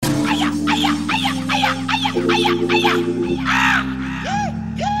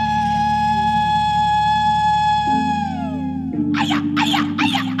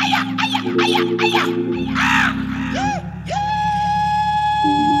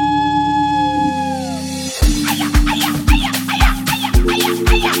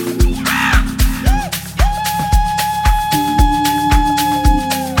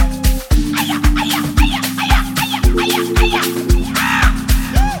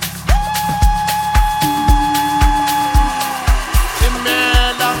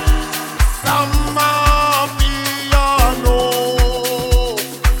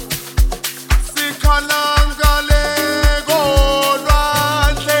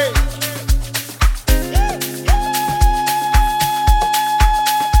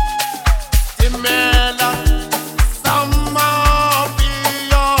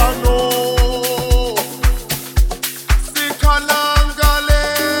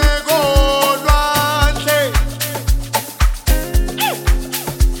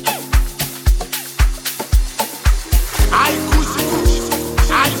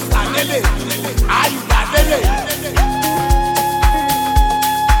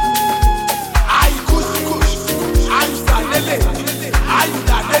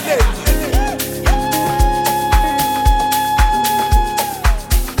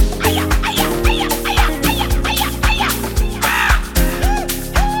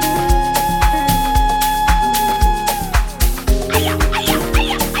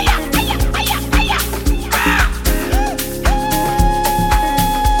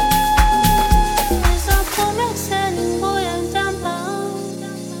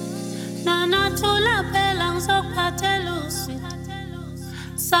Unathula phela ngizokuphathela uswidi.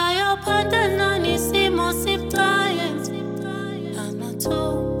 Sayophatha nani isimo sibucaye.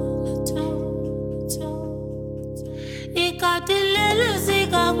 Ikati leli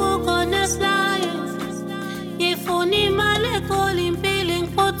zikabukho nesilaye. Ngifuna imali ekholi impilo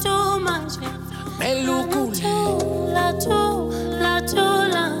ngiphuthuma nje. Melukule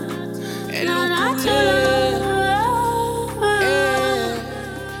Lathula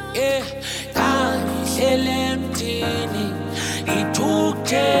kangihlele emthini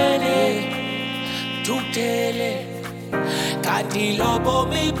ithukuthele kanti lobo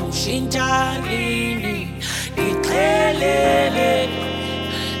mibushintshanini ixhelele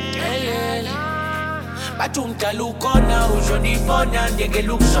bathi umdala ukhona uzonibona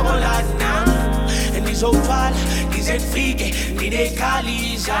njengelukusokolana Nizowuthwala ngize ngifike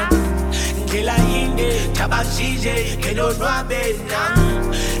nginekhalizana Ngela yinde thabasize ngenonwabe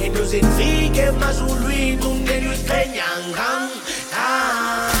nami Endoze ngifike emazulwini umndeni uyiqhenyanga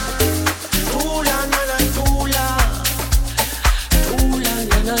Thula nana thula Thula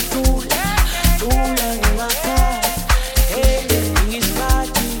nana thula Thula ngemakhaya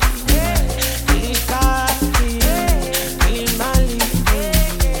Ngiyisikhathi Ngiyisikhathi Ngiyimali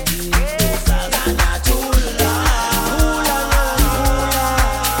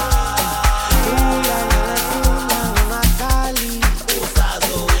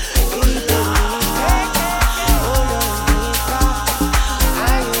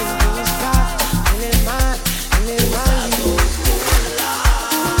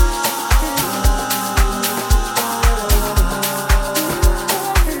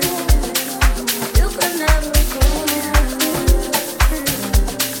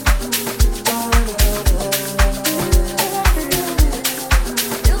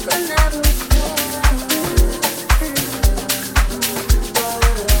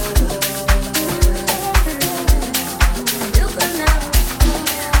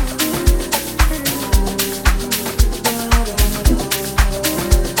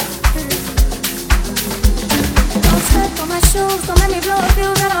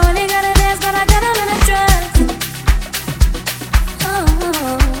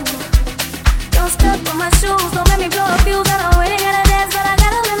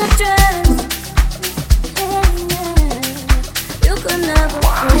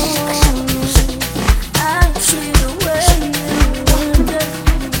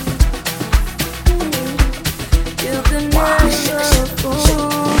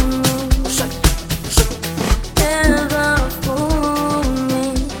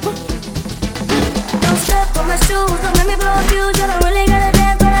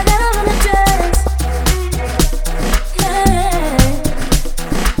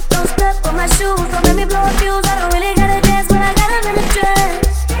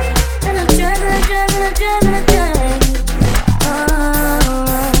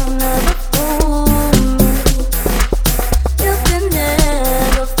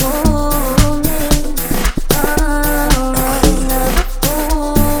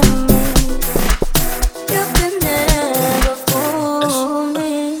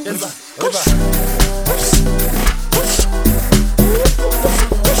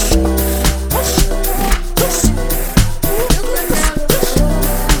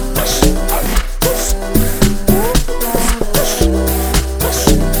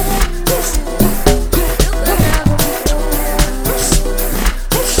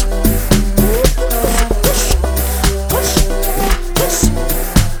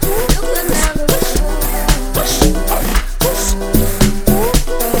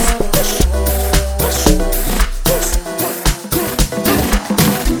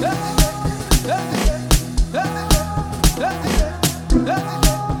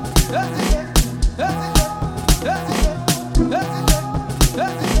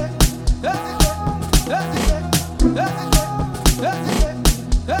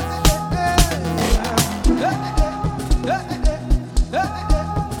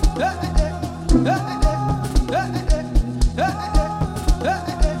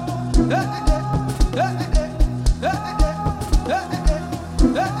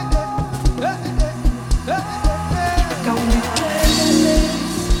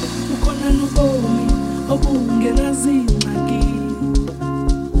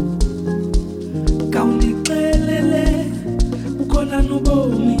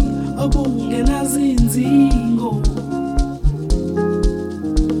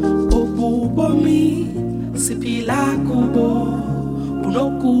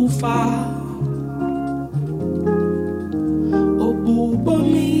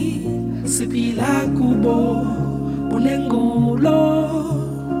siphila kubo unengulo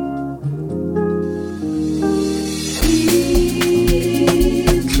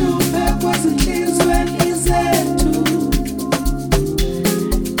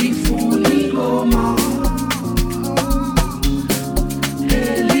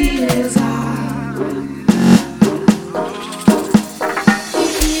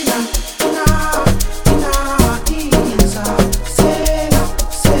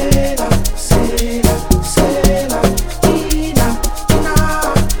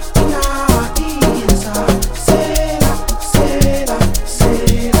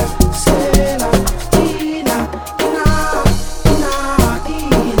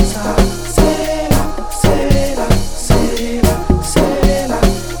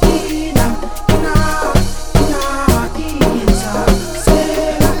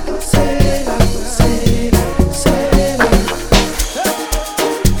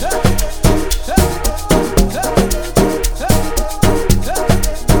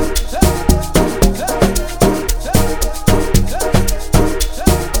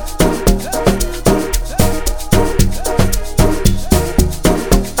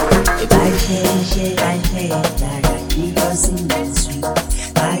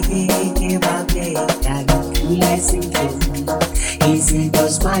bangeke babeka ngithula esindleni izinto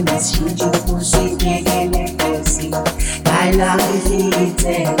zibaneshintsho kusibekele nkosi ngala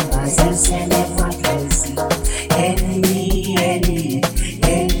ngithemba sesele maglesi Eli Eli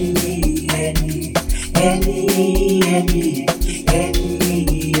Eli Eli Eli Eli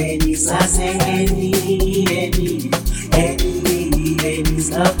Eli Eli sase Eli Eli Eli Eli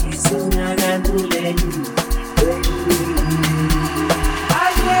saphisuna nantuleni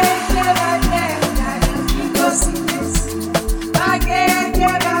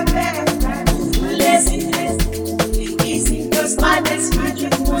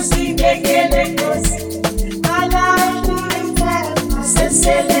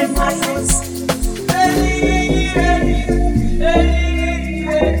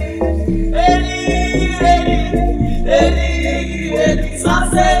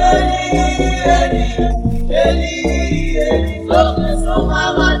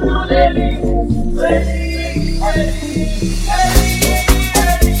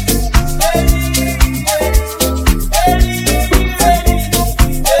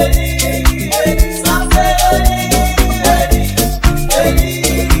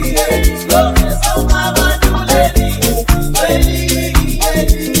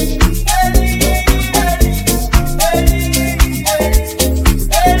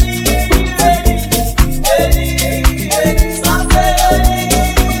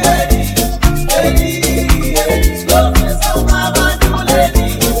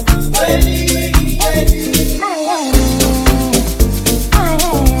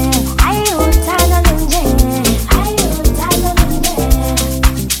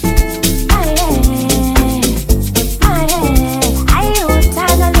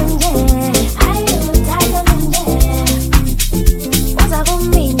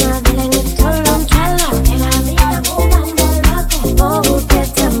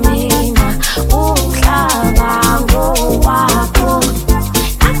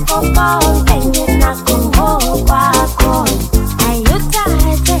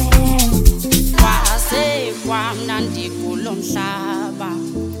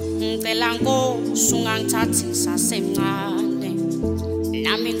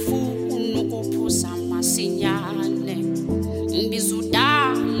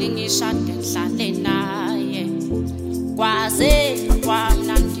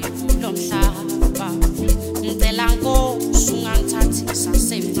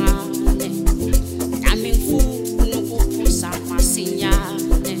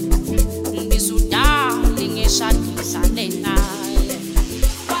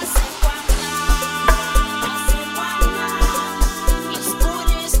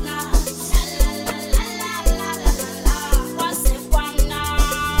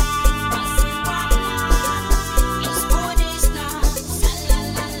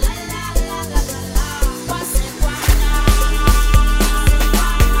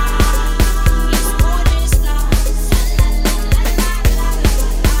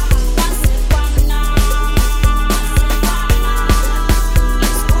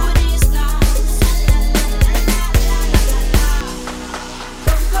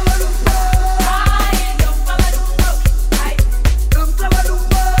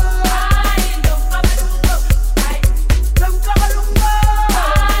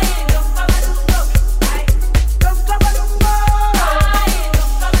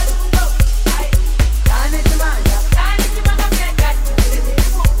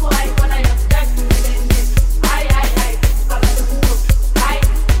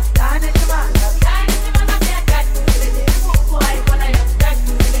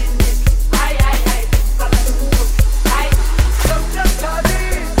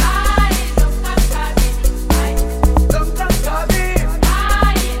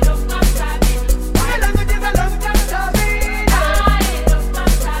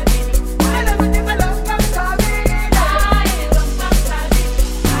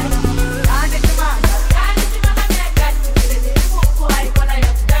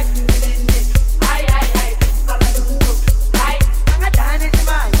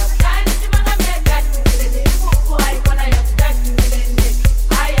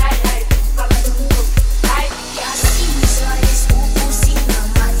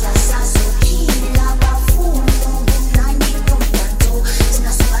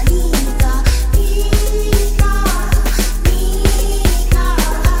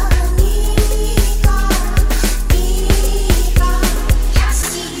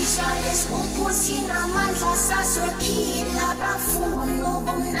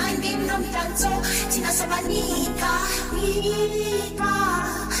Nika,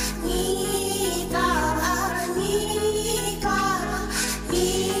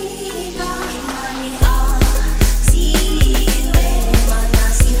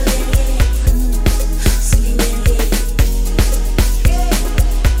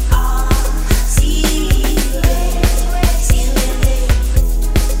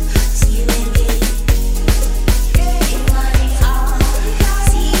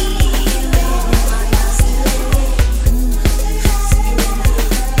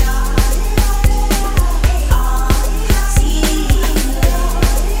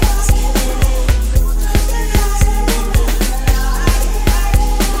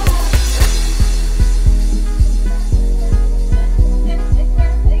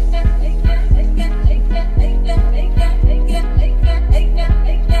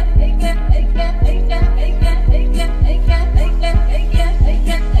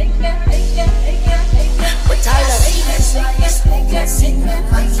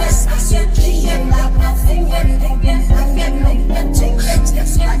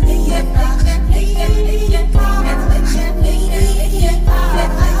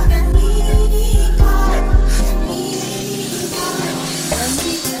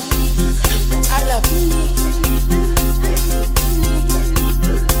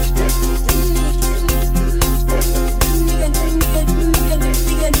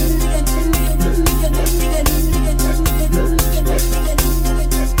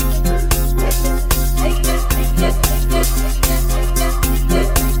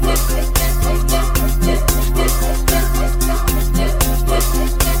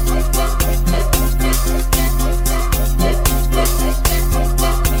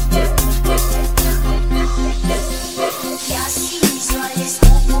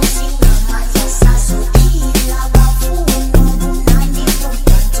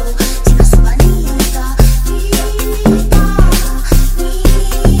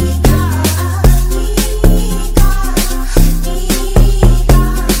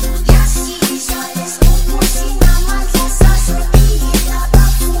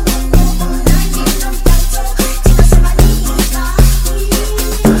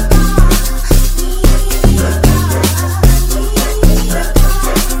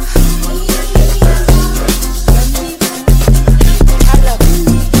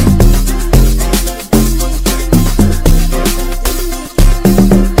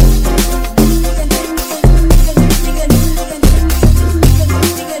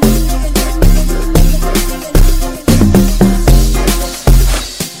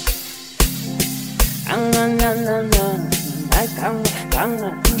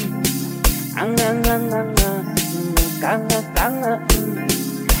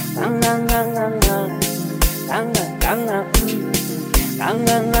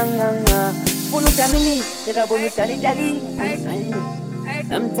 Anga Funu tamini Teka bonu tali tali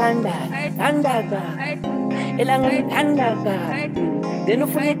Namtanda Tandaka Elangi tandaka Denu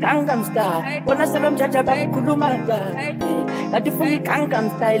funi Gangnam Style Bona salam jaja baki kulumaka Kati funi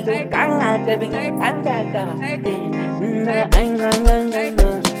Gangnam Style Lo ganga Debi tandaka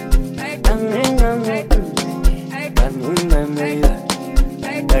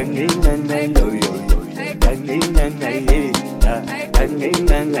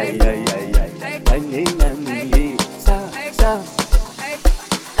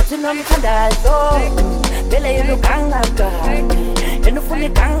Atinamthandazo Bele yenu kangaka Yenu funi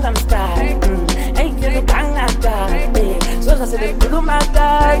Gangnam Style Hey yenu kangaka Soza sebe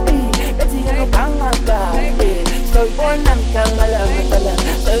kulumaka Eti yenu kangaka Soy bonam tangala matala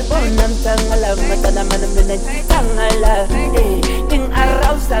Soy bonam tangala matala Manamina tangala Ing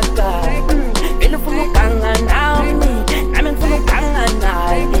araw saka Bele funu kangana Namin funu kangana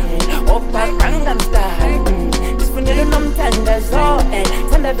Opa Gangnam Style Isfunelo nomthandazo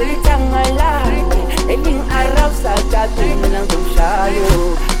Thanda vele tangala Eling araw saka Tumilang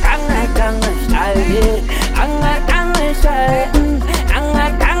kumshayo Kanga shaye Kanga shaye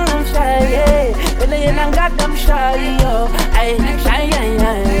Kanga shaye Bele yenangagam shayo Ay shaye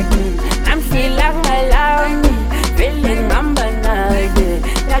Nam silang malami Bele ngamba naye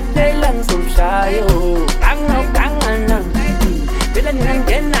Nagdelang sumshayo Kanga nang Bele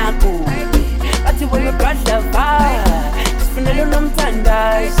nangenaku Ati wala badava Isfunelo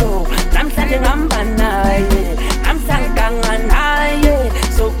nomthandazo Namhlanje ngamba naye Namhlanganga naye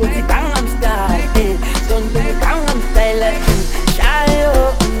So kuti Gangnam Style So ndele Gangnam Style Shayo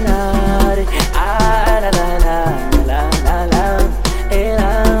nare la la la la la la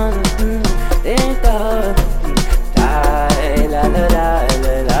la Eka la la la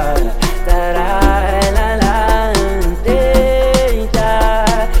la la la la Deta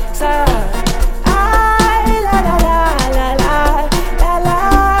sa Ay la la la la la la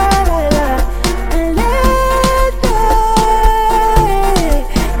la la Lete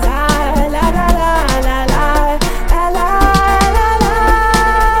la la la la la la la la la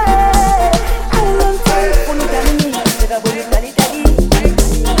I don't say funu tamini Teka bonu tali tali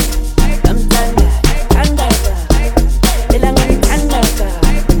Namtanda Tandaka Elangi tandaka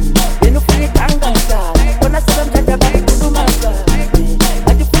Yenu funi Gangnam Style Bona salam jaja baki kulumaka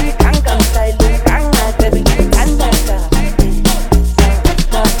Ati funi Gangnam Style Lo ganga debi tandaka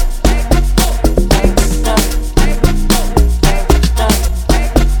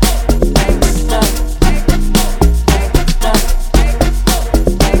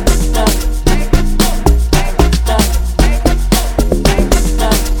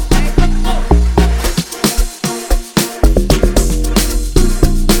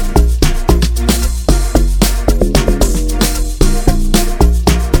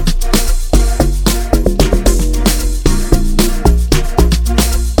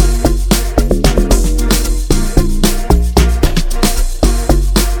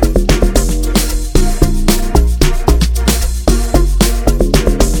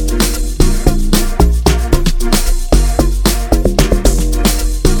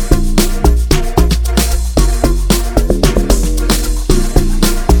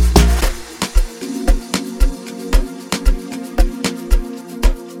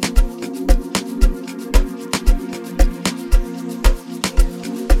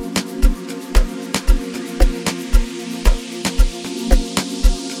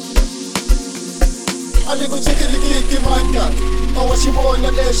Aliku chikiriki manta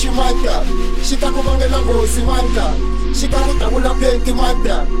Owashibona leshi manta Shitakubangela ngozi manta Shikakutabula penti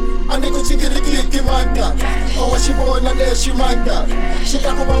manta Aliku chikiriki manta Owashibona leshi manta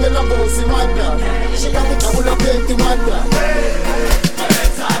Shitakubangela ngozi manta Shikakutabula penti manta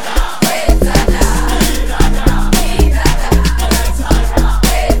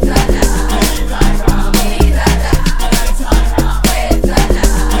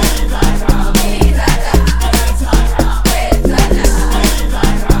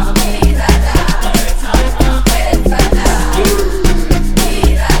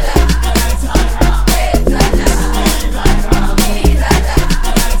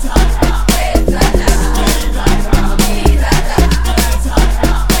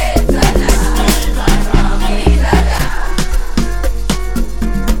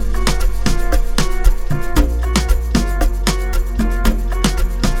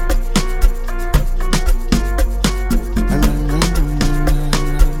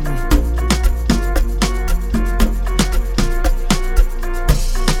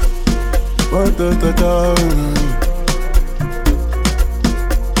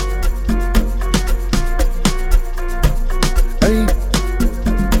Hey,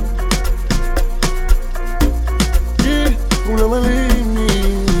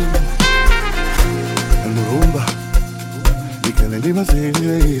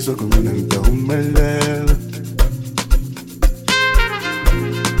 ngizwa kumnandi umelela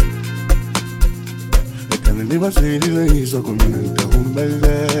ekhanda libaswelile ngizwa kumnandi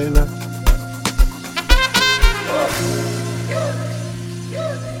umelela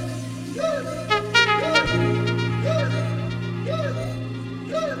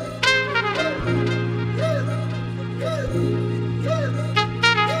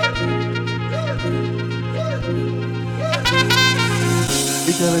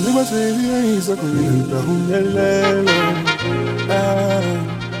ekhanda libaswelile ngizwa kumnandi umelela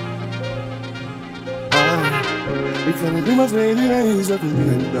ekhanda libaswelile ngizwa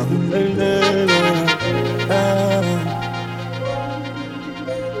kumnandi umelela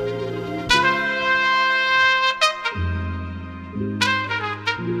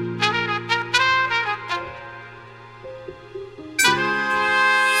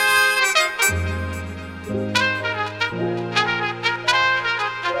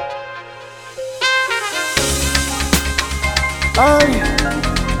ay,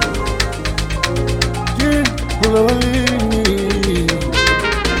 quién pudo valer,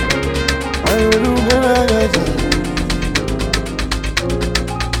 ay, bueno, me la gata,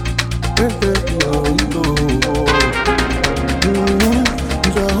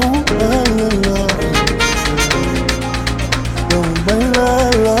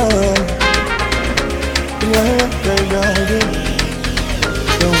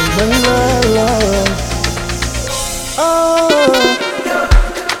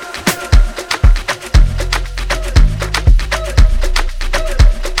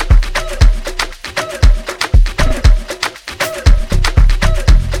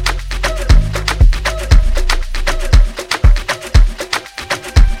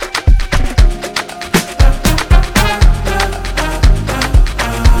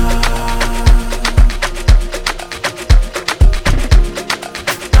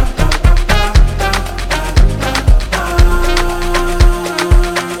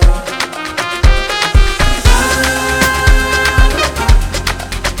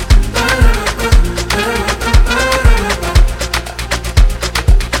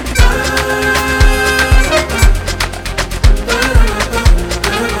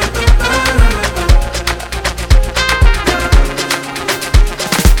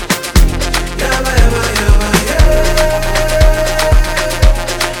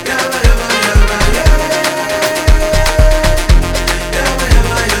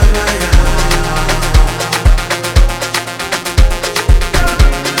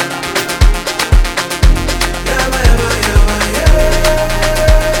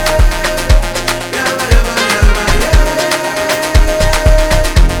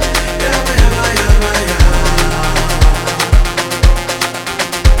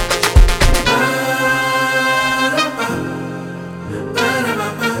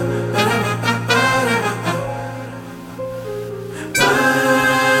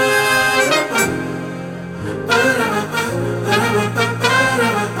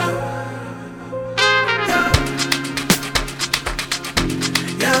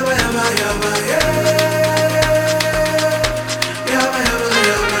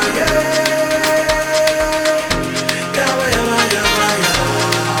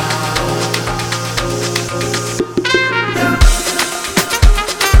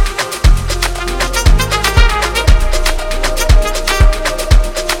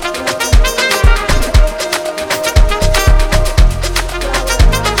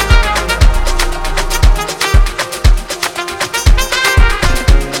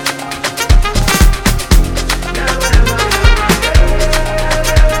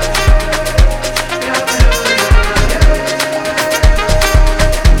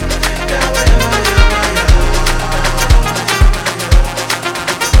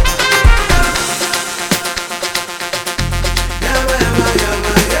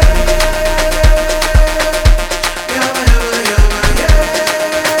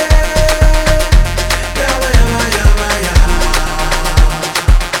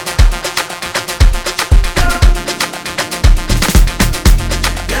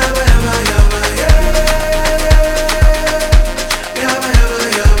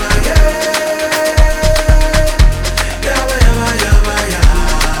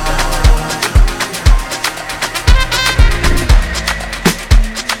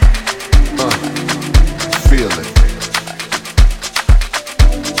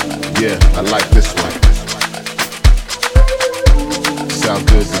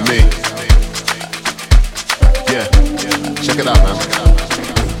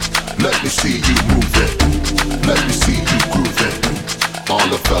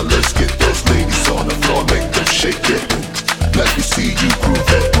 Let me see you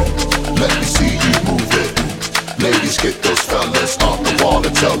groove it. Let me see you move it. Ladies, get those fellas off the wall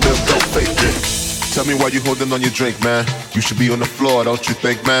and tell them don't fake it. Tell me why you holding on your drink, man. You should be on the floor, don't you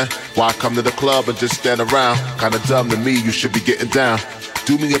think, man? Why come to the club and just stand around? Kinda dumb to me, you should be getting down.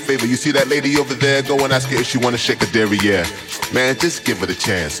 Do me a favor, you see that lady over there? Go and ask her if she wanna shake a derriere. Man, just give it a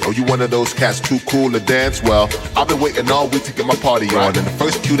chance. Oh, you one of those cats too cool to dance? Well, I've been waiting all week to get my party on, and the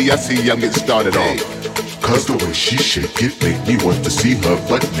first cutie I see, I'm getting started on. Cause the way she shake it make me want to see her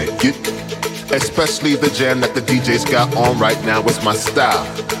butt naked. Especially the jam that the DJ's got on right now is my style.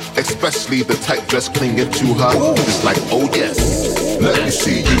 Especially the tight dress clinging to her. It's like, oh yes. Let me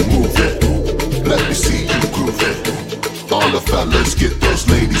see you move it. Let me see you groove it. All the fellas get those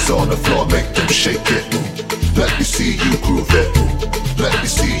ladies on the floor, make them shake it. Let me see you groove it. Let me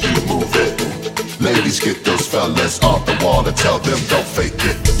see you move it. Ladies, get those fellas off the wall and tell them don't fake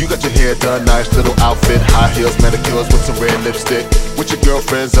it. You got your hair done, nice little outfit, high heels, manicures with some red lipstick. With your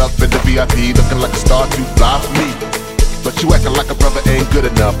girlfriends up in the VIP, looking like a star too fly for me. But you acting like a brother ain't good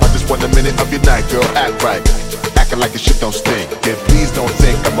enough. I just want a minute of your night, girl, act right. Acting like your shit don't stink. And please don't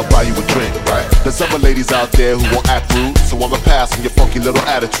think I'ma buy you a drink, right? There's other ladies out there who won't act rude, so I'ma pass on your funky little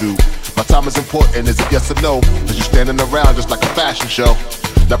attitude. My time is important, is it yes or no? Cause you standing around just like a fashion show.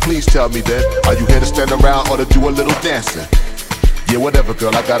 Now please tell me then, are you here to stand around or to do a little dancing? Yeah, whatever,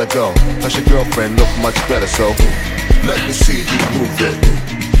 girl, I gotta go. Cause your girlfriend look much better, so let me see you move it.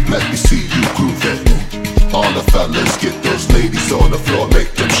 Let me see you groove it. All the fellas get those ladies on the floor,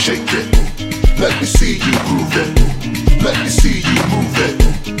 make them shake it. Let me see you groove it. Let me see you move it.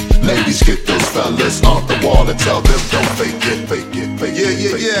 Ladies, get those fellas off the wall and tell them don't fake it, fake it, fake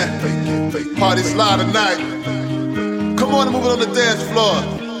it. Yeah. Fake it, fake it. Party's live tonight. Come on and move it on the dance floor.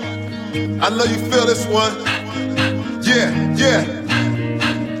 I know you feel this one. Yeah.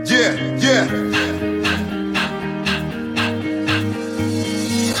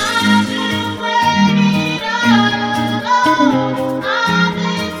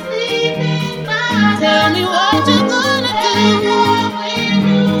 Tell me what you're gonna do when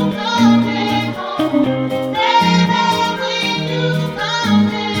you coming home, baby. When you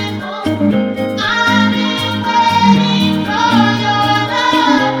coming home, I've been waiting for your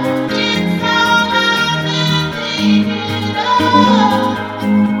love. It's all I've been thinking of,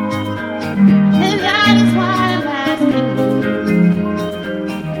 and that is why I'm asking you.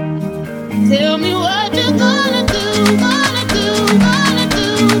 Tell me what you're gonna do, gonna do, gonna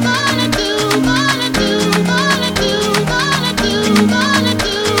do, gonna do.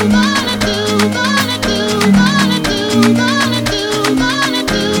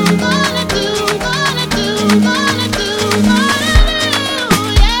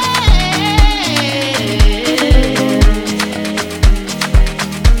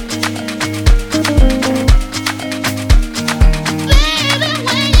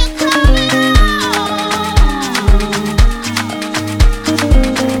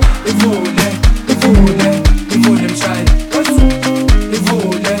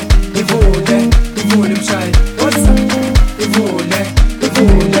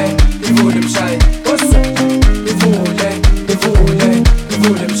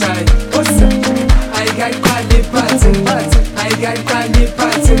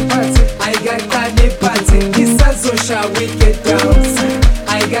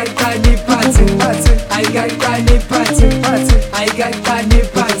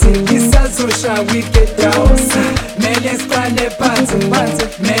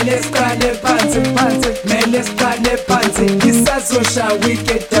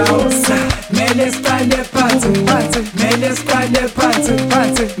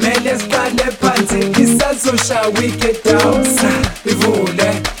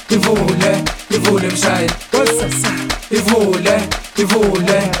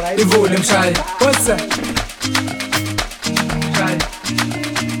 What's up?